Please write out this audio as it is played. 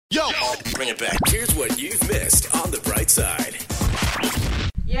Bring it back. Here's what you've missed on the bright side.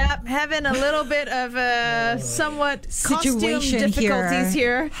 Yep, having a little bit of somewhat costume situation difficulties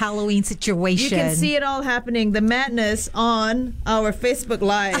here. Halloween situation. You can see it all happening, the madness on our Facebook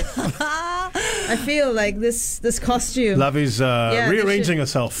Live. I feel like this costume. Lavi's rearranging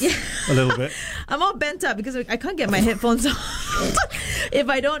herself a little bit. I'm all bent up because I can't get my headphones on if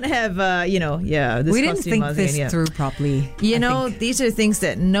I don't have, this we didn't costume think this through properly. These are things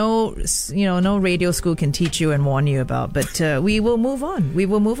that no radio school can teach you and warn you about. But we will move on. We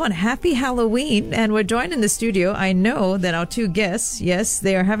will move on. Happy Halloween. And we're joined in the studio. I know that our two guests, yes,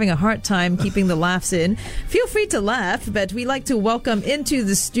 they are having a hard time keeping the laughs in. Feel free to laugh, but we like to welcome into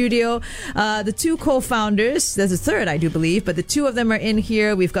the studio the two co-founders. There's a third, I do believe, but the two of them are in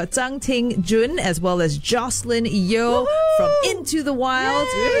here. We've got Zhang Tingjun as well as Joscelin from Into the Wild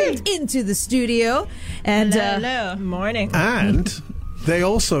into the studio. And hello. Morning. And they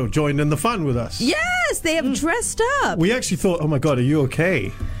also joined in the fun with us. Yes, they have dressed up. We actually thought, oh my God, are you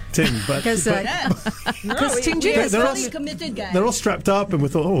okay, Ting? Because Tingjun committed guys. They're all strapped up, and we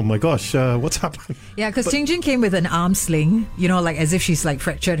thought, oh my gosh, what's happening? Yeah, because Tingjun came with an arm sling, like as if she's like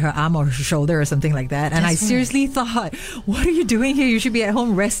fractured her arm or her shoulder or something like that. And I seriously thought, what are you doing here? You should be at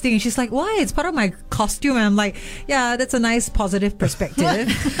home resting. And she's like, why? It's part of my costume. And I'm like, yeah, that's a nice positive perspective.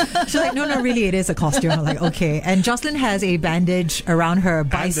 She's like, no, really, it is a costume. I'm like, okay. And Joscelin has a bandage around her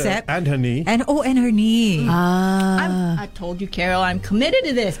bicep. And her knee. And her knee. I told you, Carol, I'm committed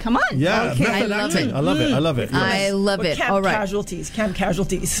to this. Come on. Yeah, okay. method acting. I love it. Yes. I love it. Camp all right. Camp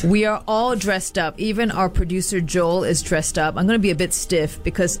casualties. We are all dressed up. Even our producer Joel is dressed up. I'm going to be a bit stiff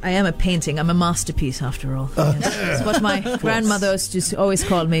because I am a painting. I'm a masterpiece after all. Yes. That's what my grandmother used to always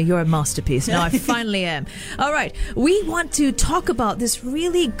call me. You're a masterpiece. Now I finally am. All right. We want to talk about this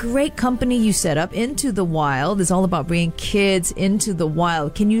really great company you set up, Into the Wild. It's all about bringing kids into the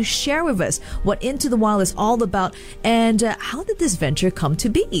wild. Can you share with us what Into the Wild is all about and how did this venture come to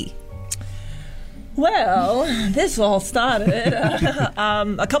be? Well, this all started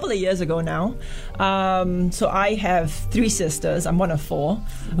a couple of years ago now. So I have 3 sisters. I'm one of 4.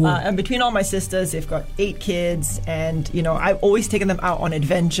 And between all my sisters, they've got 8 kids. And, I've always taken them out on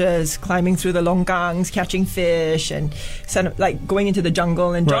adventures, climbing through the longgangs, catching fish, and kind of like going into the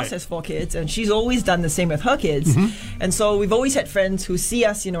jungle. And Joss has 4 kids, and she's always done the same with her kids. Mm-hmm. And so we've always had friends who see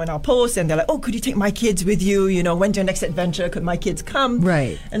us, in our posts, and they're like, oh, could you take my kids with you? When's your next adventure? Could my kids come?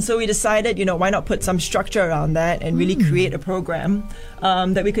 Right. And so we decided, why not put some structure around that and really create a program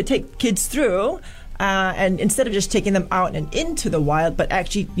that we could take kids through. And instead of just taking them out and into the wild, but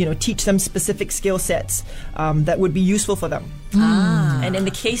actually, teach them specific skill sets that would be useful for them. And in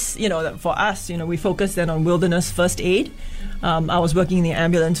the case, for us, we focused then on wilderness first aid. I was working in the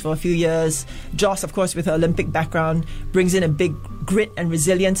ambulance for a few years. Joss, of course, with her Olympic background, brings in a big grit and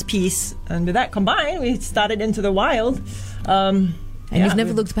resilience piece. And with that combined, we started Into the Wild. And you've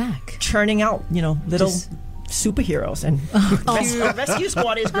never looked back. Churning out, little superheroes, and rescue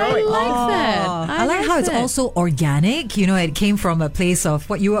squad is growing. I like that. I like how it's also organic. It came from a place of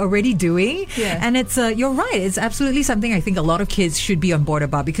what you were already doing. Yeah. And it's, you're right, it's absolutely something I think a lot of kids should be on board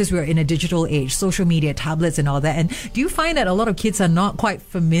about because we're in a digital age, social media, tablets and all that. And do you find that a lot of kids are not quite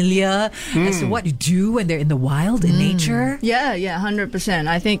familiar as to what to do when they're in the wild, in nature? Yeah, 100%.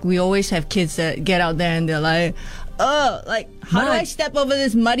 I think we always have kids that get out there and they're like, how do I step over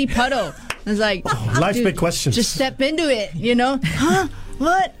this muddy puddle? It's like, life's big questions. Just step into it, Huh?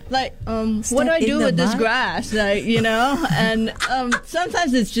 What? What do I do with this grass? And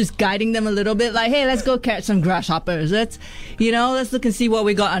sometimes it's just guiding them a little bit. Like, hey, let's go catch some grasshoppers. Let's look and see what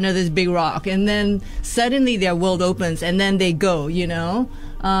we got under this big rock. And then suddenly their world opens, and then they go.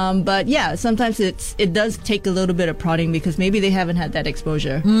 But yeah, sometimes it does take a little bit of prodding because maybe they haven't had that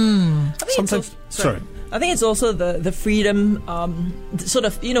exposure. I think it's also the freedom, sort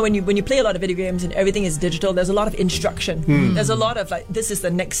of, when you play a lot of video games and everything is digital, there's a lot of instruction. There's a lot of this is the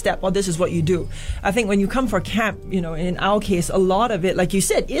next step or this is what you do. I think when you come for camp, in our case, a lot of it, like you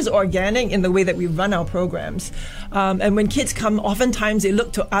said, is organic in the way that we run our programs. And when kids come, oftentimes they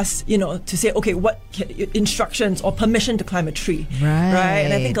look to us, to say, okay, what instructions or permission to climb a tree. Right.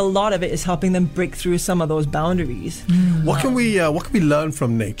 And I think a lot of it is helping them break through some of those boundaries. What can we learn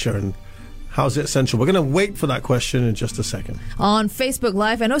from nature, and how's it essential? We're going to wait for that question in just a second. On Facebook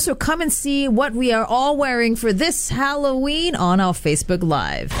Live, and also come and see what we are all wearing for this Halloween on our Facebook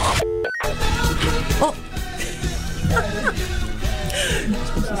Live.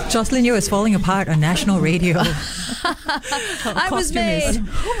 Joscelin Yeo is falling apart on national radio. I was made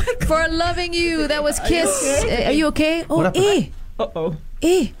for loving you. That was Kiss. Are you okay? Oh, Uh-oh.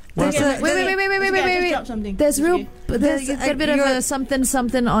 Wait. Just dropped something. There's real. Okay. There's a bit of a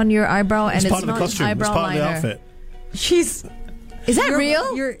something on your eyebrow, and It's it's part of the not costume. It's eyebrow part of the liner. outfit. She's. Is that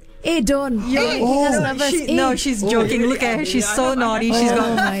real? You're. Hey, don't. Hey, that's nervous. Hey. No, she's joking. Look at her. She's so naughty. She's Oh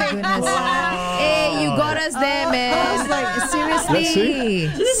got. my goodness. Hey, you got us there, man. I was like, seriously.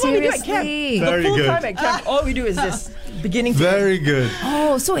 So this is what we do at camp. Seriously. Very The full good. time at camp, all we do is this. Beginning to Very good.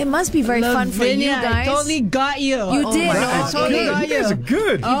 Oh, so it must be very fun for you Lavinia, guys. I totally got you. You did. my No, God. I totally got You guys are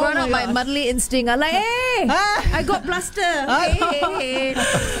good. You brought my out my gosh. muddly instinct. I'm like, hey, I got bluster. Hey.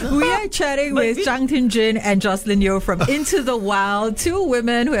 We are chatting with Zhang Tingjun and Joscelin Yeo from Into the Wild, two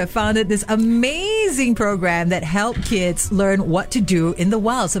women who have founded this amazing program that help kids learn what to do in the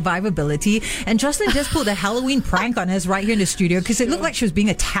wild, survivability. And Joscelin just pulled a Halloween prank on us right here in the studio because it looked like she was being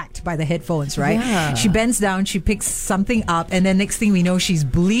attacked by the headphones, right? Yeah. She bends down, she picks something up, and then next thing we know, she's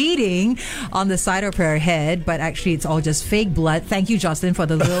bleeding on the side of her head, but actually it's all just fake blood. Thank you, Joscelin, for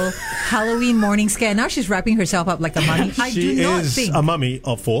the little Halloween morning scare. Now she's wrapping herself up like a mummy. I She do not is think. a mummy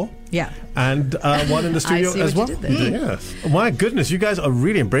of 4. Yeah. And one in the studio see as what well. you did there. Yes. My goodness, you guys are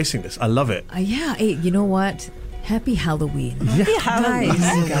really embracing this. I love it. Yeah. Hey, you know what? Happy Halloween. Guys,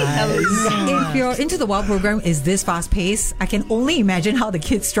 if your Into the Wild program is this fast paced, I can only imagine how the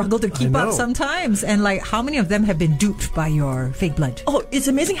kids struggle to keep up know. sometimes. And like, how many of them have been duped by your fake blood? Oh, it's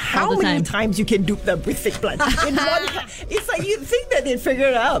amazing how All the many time. times you can dupe them with fake blood. In one, it's like you think that they'd figure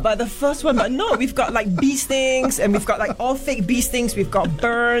it out by the first one, but no, we've got like bee stings, and we've got like all fake bee stings. We've got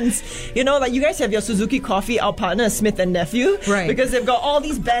burns. You know, like you guys have your Suzuki Coffee, our partner Smith and Nephew, Right. Because they've got all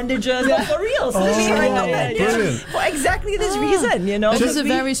these bandages. Well, for real, brilliant. for exactly this reason. You know, This is a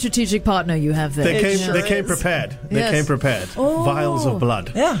very strategic partner you have there. They sure came is. prepared. They Yes. came prepared. Oh. Vials of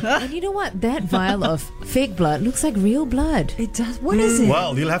blood. yeah. And you know what? That vial of fake blood looks like real blood. It does. What is it?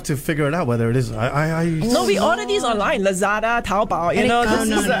 Well, you'll have to figure it out whether it is. No, we order these online, Lazada, Taobao. You And know, it comes-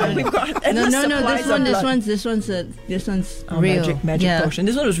 this is, no. we've got No, endless no, supplies of blood. this one's Oh, real. magic Yeah. potion.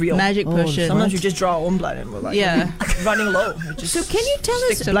 This one was real. magic potion. Sometimes you just draw our own blood and we're like, Yeah. running low. It just So can you tell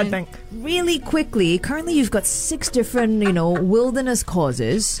stick us to blood bank. really quickly? Currently, you've got 6 different, wilderness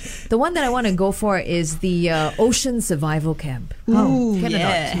causes. The one that I want to go for is the Ocean Survival Camp. Ooh, Can I not?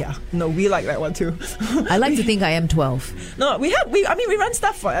 yeah. No, we like that one too. I like to think I am 12. No, we run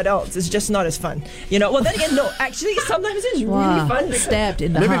stuff for adults. It's just not as fun. Well, then again, no. Actually, sometimes it's Wow. really fun. because- Stabbed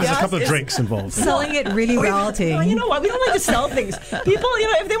in the Maybe heart. there's a couple of Yes, drinks involved. Selling it really well, Ting. No, you know what? We don't like to sell things. People,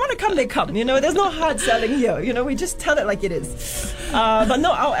 if they want to come, they come. There's no hard selling here. We just tell it like it is. But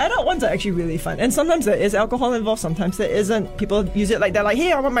no, our adult ones are actually really fun. And sometimes there is alcohol involved. Sometimes there isn't. People use it like they're like,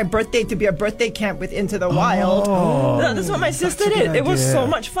 hey, I want my birthday to be a birthday camp with Into the Wild. That's what my sister that's a did. good It was idea. so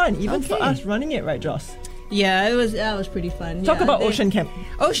much fun, even for Okay. us running it, right, Joss? Yeah, that was pretty fun. Talk Yeah, about they- Ocean Camp.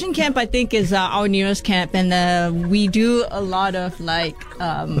 Ocean Camp, I think, is our newest camp, and we do a lot of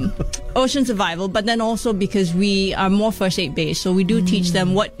ocean survival. But then also because we are more first aid based, so we do teach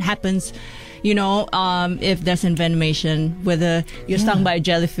them what happens. If there's envenomation, whether you're stung by a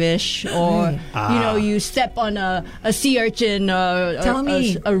jellyfish or you step on a sea urchin or Tell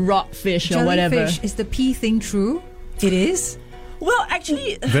me, a rockfish or whatever. Jellyfish, is the pee thing true? It is? Well,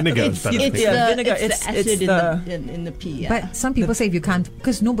 actually, Vinegar is better. It's Yeah, the, vinegar. It's the It's acid the- in the pee. Yeah. But some people say if you can't,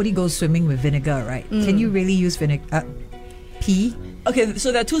 because nobody goes swimming with vinegar, right? Can you really use vinegar? Pee? Okay,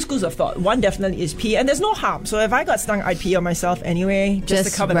 so there are 2 schools of thought. One definitely is pee, and there's no harm. So if I got stung, I'd pee on myself anyway, just to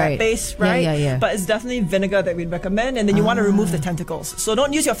Just cover right. that base, Yeah, right? yeah. But it's definitely vinegar that we'd recommend, and then you want to remove the tentacles. So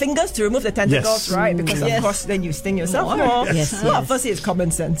don't use your fingers to remove the tentacles, Yes. right? Because Yes. of course then you sting yourself more. Yes, Well, yes. firstly, it's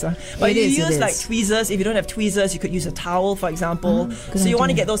common sense. But It you is, it use like is. tweezers. If you don't have tweezers, you could use a towel, for example. good So you want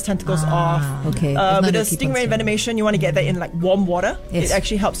to idea. get those tentacles off. Okay. It's not With gonna the keep on stingray stinging. envenomation, you want to get that in like warm water. Yes. It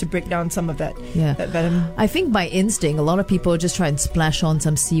actually helps to break down some of that, Yeah. that venom. I think by instinct, a lot of people just try and splash on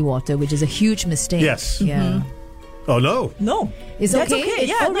some seawater, which is a huge mistake. Yes. Yeah. Oh no. No. It's That's okay? okay.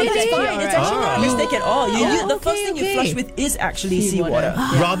 Yeah, Oh, no, really? that's fine. It's actually not a mistake at all. The okay, first thing you okay. flush with is actually Seawater.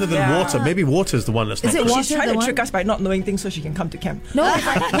 seawater. Rather than Yeah. water. Maybe water is the one that's Is not it good. water She's trying the to one? trick us by not knowing things so she can come to camp. No,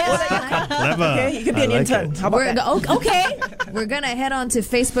 Clever. Okay, you could be I an like intern. it. How about that? Okay. We're going to head on to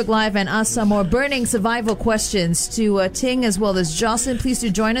Facebook Live and ask some more burning survival questions to Ting as well as Joscelin. Please do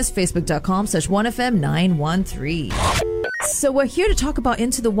join us, facebook.com/1FM913. So we're here to talk about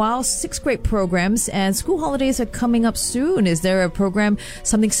Into the Wild, 6 great programs, and school holidays are coming up soon. Is there a program,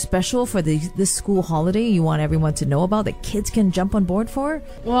 something special for this school holiday you want everyone to know about that kids can jump on board for?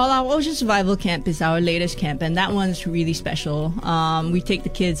 Well, our Ocean Survival Camp is our latest camp, and that one's really special. We take the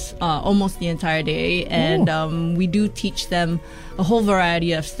kids almost the entire day, and we do teach them a whole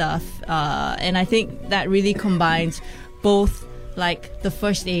variety of stuff. And I think that really combines both like the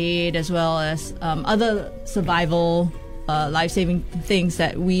first aid as well as other survival life-saving things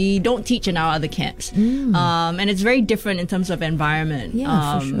that we don't teach in our other camps. And it's very different in terms of environment.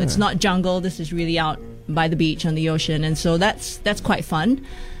 Yeah, for sure. It's not jungle. This is really out by the beach on the ocean, and so that's quite fun.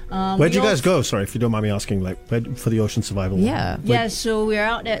 Where'd you guys go? Sorry, if you don't mind me asking, like for the ocean survival. Yeah. Yeah, so we're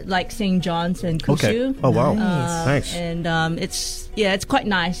out at like St. John's and Kusu. Okay. Oh wow. Nice. And it's quite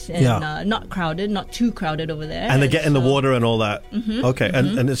nice and not crowded, not too crowded over there. And they get in the water and all that. Okay.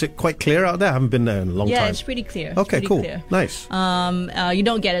 And is it quite clear out there? I haven't been there in a long time. Yeah, it's pretty clear. Okay, pretty cool. Clear. Nice. You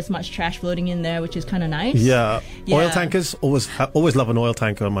don't get as much trash floating in there, which is kind of nice. Yeah. Oil Yeah. tankers, always love an oil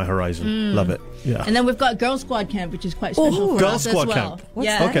tanker on my horizon. Love it. Yeah. And then we've got Girl Squad Camp, which is quite special for Girl us Squad as well. Camp.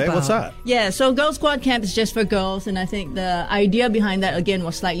 Yeah. Okay, what's that? Yeah, so Girl Squad Camp is just for girls, and I think the idea behind that, again,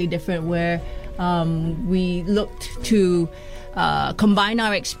 was slightly different, where we looked to combine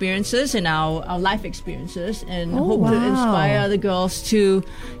our experiences and our life experiences and hope to inspire other girls to,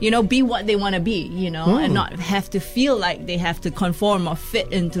 be what they want to be, and not have to feel like they have to conform or fit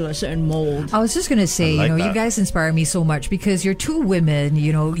into a certain mold. I was just going to say, I like you that. guys inspire me so much because you're two women,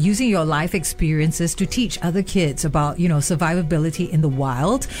 using your life experiences to teach other kids about, survivability in the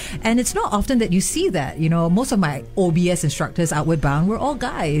wild. And it's not often that you see that, most of my OBS instructors outward bound were all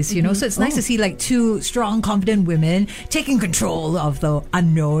guys, so it's nice to see like two strong, confident women taking control of the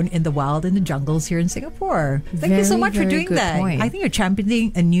unknown in the wild, in the jungles here in Singapore. Thank you so Very, much for very doing good that. point. I think you're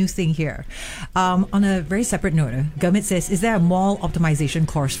championing a new thing here. On a very separate note, Gurmit says, is there a mall optimization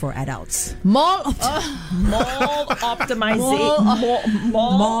course for adults? Mall optimization.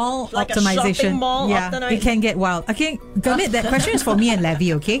 Mall like a optimization. shopping mall it can get wild. Okay, Gurmit, that question is for me and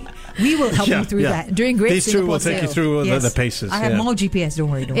Levy, okay? We will help you through that. During Great These two Singapore will take you Sale. through Yes. the paces. I have yeah. mall GPS, don't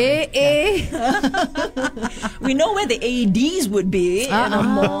worry. We know where the AEDs would be in a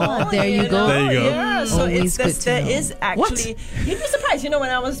mall. there you go. There you go. Yeah, so Always good to there know. is actually. You'd be surprised.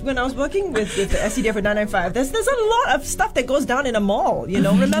 When I was working with the SCDF for 995, there's a lot of stuff that goes down in a mall.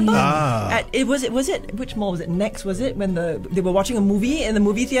 Remember? Which mall was it? Next was it when they were watching a movie in the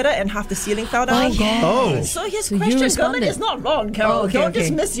movie theater and half the ceiling fell down? Oh. So his So you question, responded. Gurmit, is not wrong, Carol. Okay, Don't okay.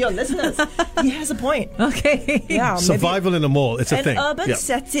 dismiss your listeners. He has a point. Okay. Yeah, maybe- Survival in a mall, it's a an thing. urban Yeah.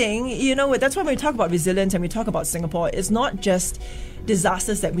 setting, that's why when we talk about resilience and we talk about Singapore, it's not just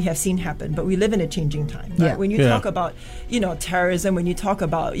disasters that we have seen happen, but we live in a changing time. Right? Yeah. When you Yeah. talk about, terrorism, when you talk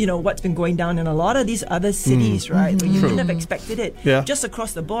about, what's been going down in a lot of these other cities, right, where you wouldn't have expected it, Yeah. just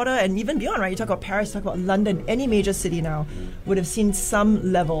across the border and even beyond, right? You talk about Paris, talk about London, any major city now would have seen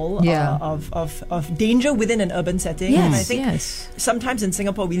some level of danger within an urban setting. Yes, and I think yes. sometimes in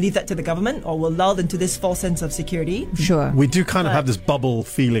Singapore we leave that to the government, or we're lulled into this false sense of security. Sure. We do kind of have this bubble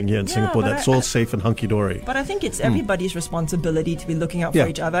feeling here in Singapore but that's I- all safe and hunky-dory. But I think it's everybody's responsibility to be looking out Yeah. for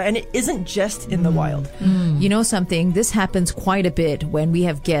each other, and it isn't just in the wild. You know something? This happens quite a bit when we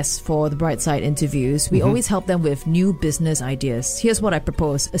have guests for the Brightside interviews. We always help them with new business ideas. Here's what I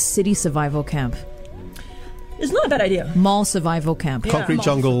propose: a city survival camp, It's not a bad idea. mall survival camp. Yeah. Concrete Mall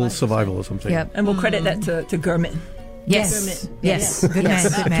jungle survival. survival or something. Yep. And we'll credit that to Gurmit. Yes. Yes. Good man,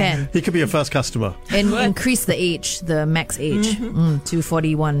 Yes. good man. Can. He could be a first customer. And increase the age, the max age, to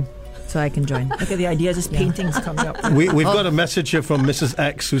 41, so I can join. Look at the idea, just paintings coming up. We've got a message here from Mrs.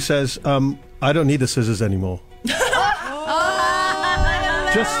 X who says, I don't need the scissors anymore.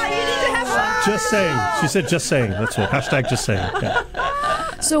 Just saying. She said just saying. That's all. Hashtag just saying. Yeah.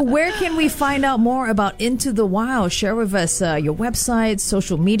 So where can we find out more about Into the Wild? Share with us your website,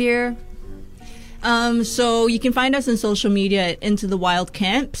 social media. So you can find us on social media at Into the Wild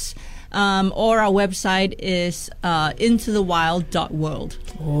Camps, or our website is intothewild.world.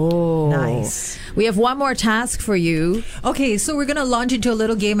 Oh, Nice. We have one more task for you. Okay, so we're going to launch into a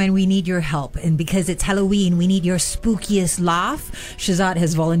little game and we need your help. And because it's Halloween, we need your spookiest laugh. Shazad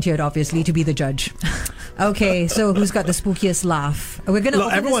has volunteered, obviously, to be the judge. Okay, so who's got the spookiest laugh? We're going to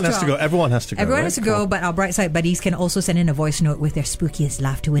Look, everyone has to go. Everyone has to go. Everyone right? has to go, but our Brightside buddies can also send in a voice note with their spookiest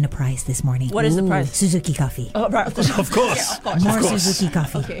laugh to win a prize this morning. What is the prize? Suzuki coffee. Oh, right, of course. Of course. More Suzuki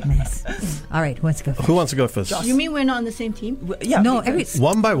coffee. Okay. Nice. All right, who wants to go first? Who wants to go first? You mean we're not on the same team? Yeah, No, because- every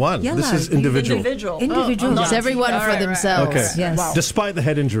One by one. Yeah, This is like individual. individual. It's everyone for themselves. Okay. Yes. Wow. Despite the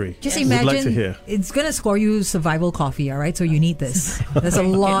head injury. Just We'd imagine like to hear. it's going to score you survival coffee, all right? So you need this. There's a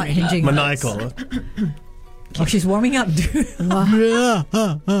lot hinging on this. Maniacal. Oh, she's warming up, dude. No.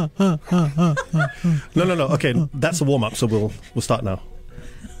 Okay, that's a warm up. So we'll start now.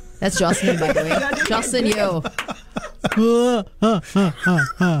 That's Joscelin, by the way. Joscelin, yo.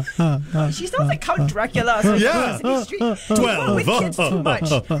 She sounds like Count Dracula. So Yeah. City Street. 12. With kids too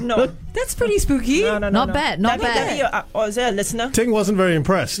much. No. That's pretty spooky. No. Not bad, not bad. Or is there a listener? Ting wasn't very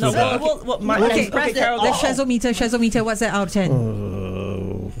impressed No, with that. Okay, Carol, the Shazometer, what's that out of 10?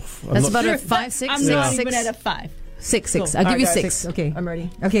 I'm That's not- about a 5, 6, I'm 6, not 6. even at a 5. Six. Go. I'll give Alright, you guys, 6. Okay. I'm ready.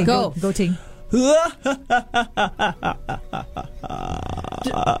 Okay, Go. Go Ting.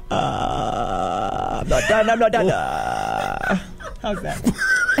 I'm not done. How's that?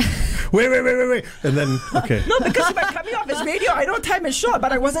 Wait. And then, okay. No, because you might cut me off as radio. I know time is short,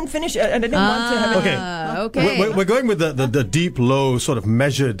 but I wasn't finished and I didn't want to have it. Okay. Okay. We're going with the deep, low, sort of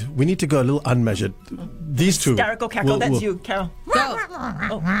measured. We need to go a little unmeasured. These two. Hysterical cackle, that's you, Carol. Go.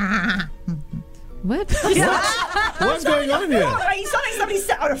 What? What's going on here? Oh, you sound like somebody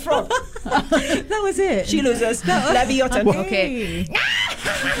sat on a frog. That was it. She loses. Levy, your turn. Okay.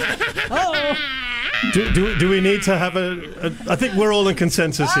 Do we need to have a I think we're all in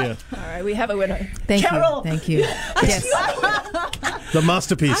consensus here. All right, we have a winner. Thank Carol. you. Thank you. Yes. The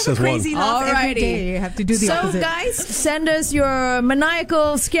masterpiece has won. Crazy laugh every Alrighty. day. You have to do the So, opposite. guys, send us your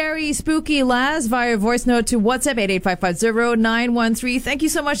maniacal, scary, spooky laughs via voice note to WhatsApp 88550-913. Thank you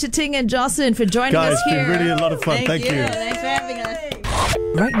so much to Ting and Joscelin for joining Guys, us it's here. been really a lot of fun. Thank you. Thanks for having us.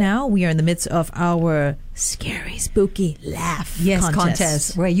 Right now, we are in the midst of our scary, spooky laugh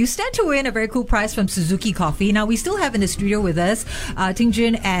contest where you stand to win a very cool prize from Suzuki Coffee. Now, we still have in the studio with us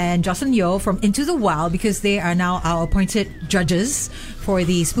Tingjun and Joscelin Yeo from Into the Wild because they are now our appointed judges for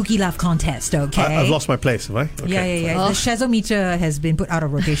the Spooky Laugh contest, okay? I've lost my place, have I? Okay. Yeah. The Shazometer has been put out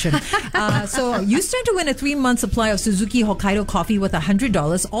of rotation. So you stand to win a 3-month supply of Suzuki Hokkaido coffee worth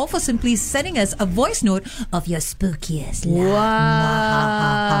 $100, all for simply sending us a voice note of your spookiest laugh.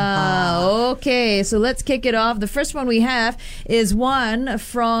 Wow. Okay, so let's kick it off. The first one we have is one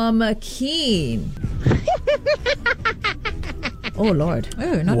from Keen. Oh, Lord.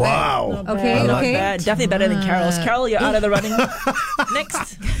 Oh, not Wow. bad. Okay, I like okay. Bad. Definitely better than Carol's. Carol, you're out of the running.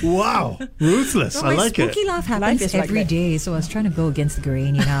 Next. Wow. Ruthless. So I my like it. spooky laugh Life happens is like every that. day, so I was trying to go against the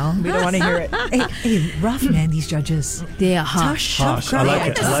grain, you know. We don't want to hear it. hey, rough man, these judges. They are harsh. Harsh. I like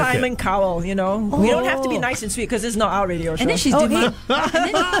it. I like Simon it. Cowell, you know. We don't have to be nice and sweet because it's not our radio show. And then she's Okay.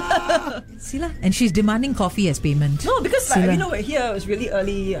 and she's demanding coffee as payment. no, because like, Sila. you know, we're here. It was really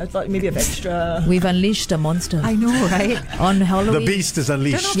early. I thought maybe a bit extra. We've unleashed a monster I know, right? on Halloween. The beast is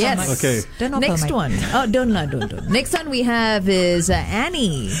unleashed. Yes. Okay. Don't open Next my- one. Oh, don't. Next one we have is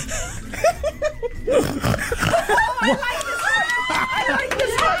Annie.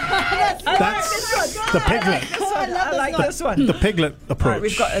 That's the piglet. I like this one. The piglet All approach. right,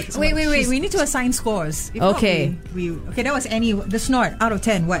 we've got. Wait. We need to assign scores. If not, Okay. Okay, that was Annie. The snort out of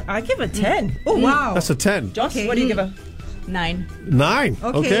 10. What? I give a 10. Oh, wow. That's a 10. Josh, Okay. what do you give her? 9. 9.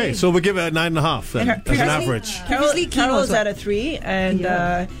 Okay. Okay. So we give it a 9.5 then, And her- as an previously- average. Previously, Keen Carol's was what? at a 3,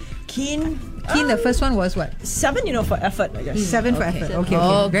 and Keen Keen, the first one was what? 7. You know, for effort, I guess. 7 for effort. Okay.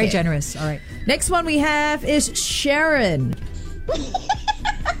 Okay. Very generous. All right. Next one we have is Sharon.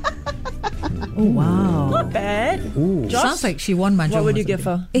 Oh, wow. Not bad. Josh, Sounds like she won Mahjong. what would or you give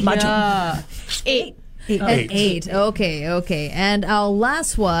something. her? Yeah. 8. An 8. Okay. And our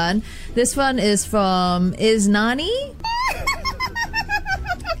last one, this one is from Is Nani?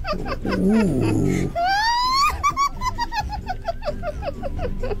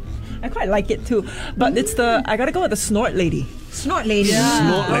 I quite like it too, but it's the I gotta go with the snort lady. Snort lady.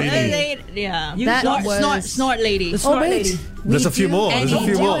 Snort lady. Yeah. That snort, was- snort lady. The snort wait. lady. There's a few more. There's a We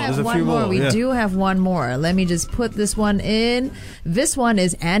few do more. have There's a one few more. We Yeah. do have one more. Let me just put this one in. This one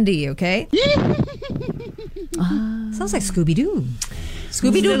is Andy, okay? Sounds like Scooby Doo.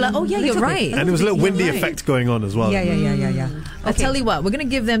 Scooby-Doo. Oh, yeah, you're Little bit. right. And there was a little windy right. effect going on as well. Yeah. I'll tell you what, we're going to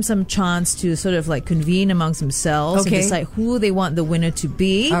give them some chance to sort of like convene amongst themselves Okay. and decide who they want the winner to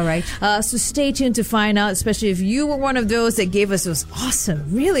be. All right. So stay tuned to find out, especially if you were one of those that gave us those awesome,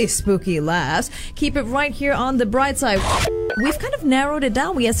 really spooky laughs. Keep it right here on the bright side. We've kind of narrowed it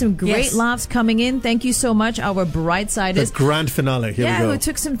down. We had some great Yes. laughs coming in. Thank you so much, our bright The siders. grand finale. Here we go. Who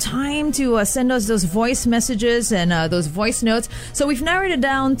took some time to send us those voice messages and those voice notes. So we've narrowed it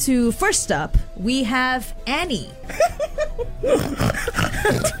down to, first up, we have Annie.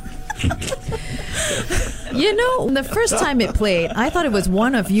 You know, the first time it played, I thought it was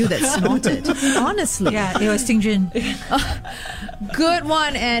one of you that snorted. Honestly. Yeah, it was Tingjun. Good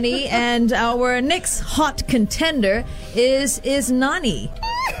one, Annie. And our next hot contender is Nani.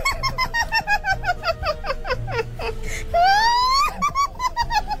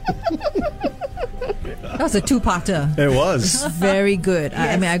 That was a two-parter. It was. Very good.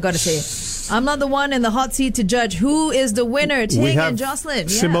 I mean, I got to say, I'm not the one in the hot seat to judge who is the winner. Ting We have and Joscelin.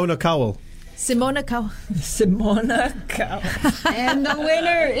 Yeah. Simona Cowell. Simona Cow. Simona Cowell. And the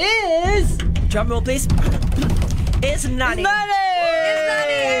winner is Drum roll, please. It's Nani.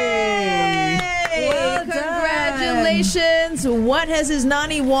 Well, congratulations. Congratulations. What has his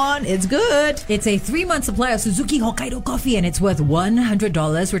Nani won? It's good. It's a 3-month supply of Suzuki Hokkaido coffee and it's worth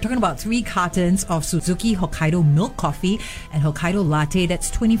 $100. We're talking about 3 cartons of Suzuki Hokkaido milk coffee and Hokkaido latte. That's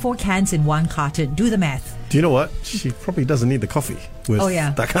 24 cans in 1 carton. Do the math. Do you know what? She probably doesn't need the coffee with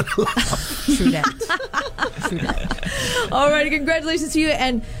that kind of laugh. True that. All right, congratulations to you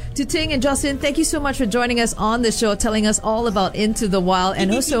and to Ting and Joscelin. Thank you so much for joining us on the show, telling us all about Into the Wild,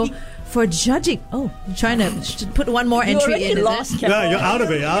 and also for judging. Oh, trying to put one more entry in. Lost, Is it? Yeah, you're out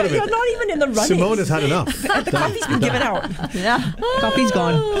of it. You're not even in the running. Simone has had enough. The coffee's been given out. Yeah, coffee's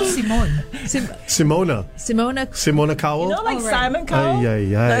gone. Simona Cowell. You know, like Simon Cowell?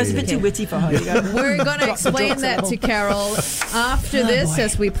 That was a bit too witty for her. We're going to explain that to Carol after this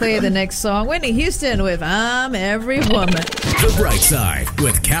as we play the next song. Whitney Houston with I'm Every Woman. The Bright Side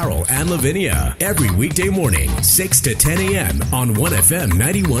with Carol and Lavinia. Every weekday morning, 6 to 10 a.m. on 1FM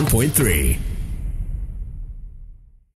 91.3.